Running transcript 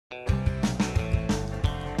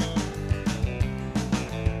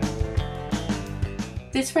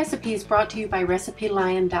This recipe is brought to you by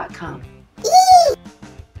RecipeLion.com.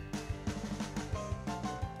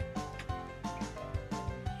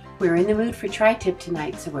 We're in the mood for tri-tip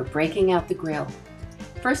tonight, so we're breaking out the grill.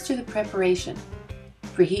 First, do the preparation.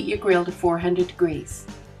 Preheat your grill to 400 degrees.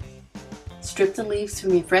 Strip the leaves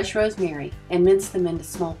from your fresh rosemary and mince them into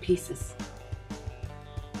small pieces.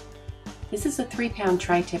 This is a 3-pound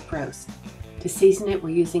tri-tip roast. To season it, we're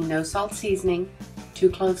using no salt seasoning, 2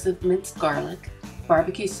 cloves of minced garlic,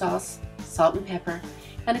 barbecue sauce, salt and pepper,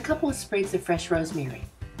 and a couple of sprigs of fresh rosemary.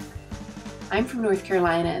 I'm from North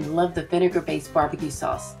Carolina and love the vinegar-based barbecue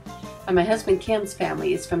sauce. And my husband Kim's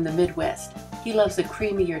family is from the Midwest. He loves a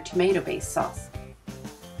creamier tomato-based sauce.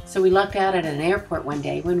 So we lucked out at an airport one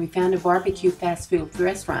day when we found a barbecue fast food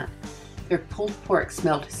restaurant. Their pulled pork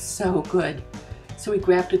smelled so good. So we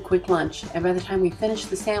grabbed a quick lunch, and by the time we finished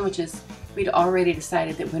the sandwiches, we'd already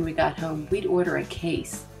decided that when we got home, we'd order a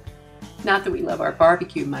case. Not that we love our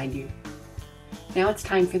barbecue, mind you. Now it's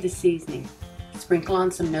time for the seasoning. Sprinkle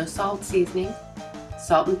on some no salt seasoning,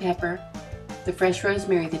 salt and pepper, the fresh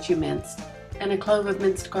rosemary that you minced, and a clove of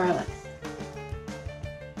minced garlic.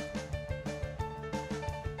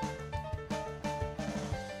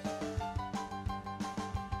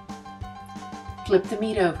 Flip the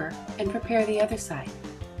meat over and prepare the other side.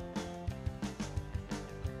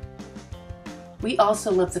 We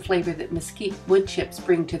also love the flavor that mesquite wood chips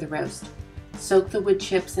bring to the roast. Soak the wood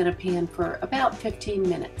chips in a pan for about 15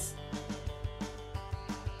 minutes.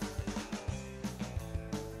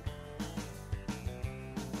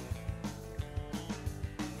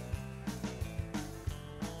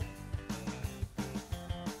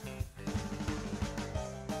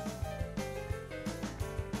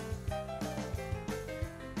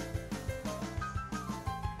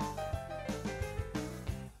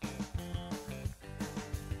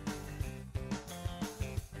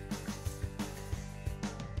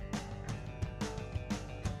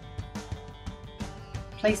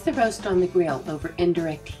 Place the roast on the grill over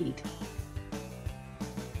indirect heat.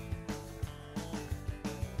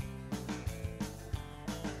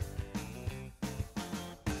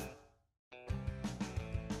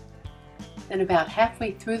 Then about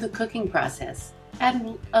halfway through the cooking process,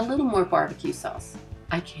 add a little more barbecue sauce.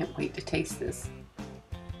 I can't wait to taste this.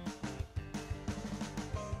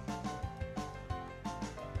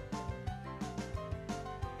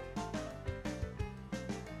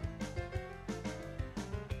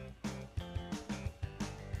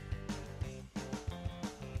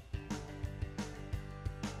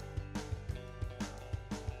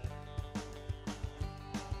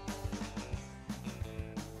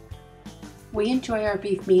 We enjoy our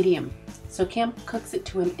beef medium, so Kim cooks it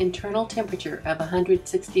to an internal temperature of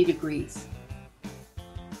 160 degrees.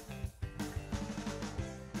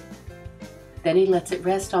 Then he lets it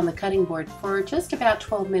rest on the cutting board for just about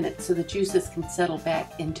 12 minutes so the juices can settle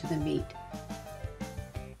back into the meat.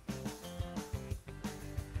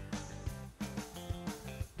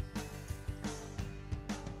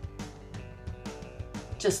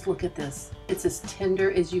 Just look at this. It's as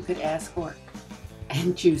tender as you could ask for.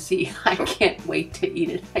 And juicy. I can't wait to eat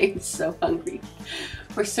it. I am so hungry.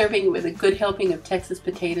 We're serving it with a good helping of Texas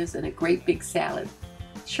potatoes and a great big salad.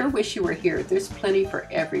 Sure wish you were here. There's plenty for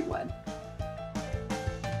everyone.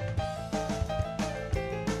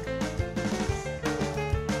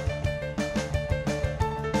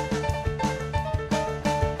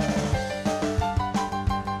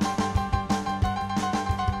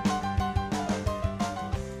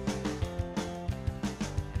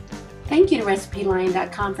 Thank you to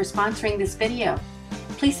RecipeLion.com for sponsoring this video.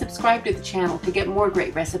 Please subscribe to the channel to get more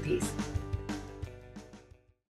great recipes.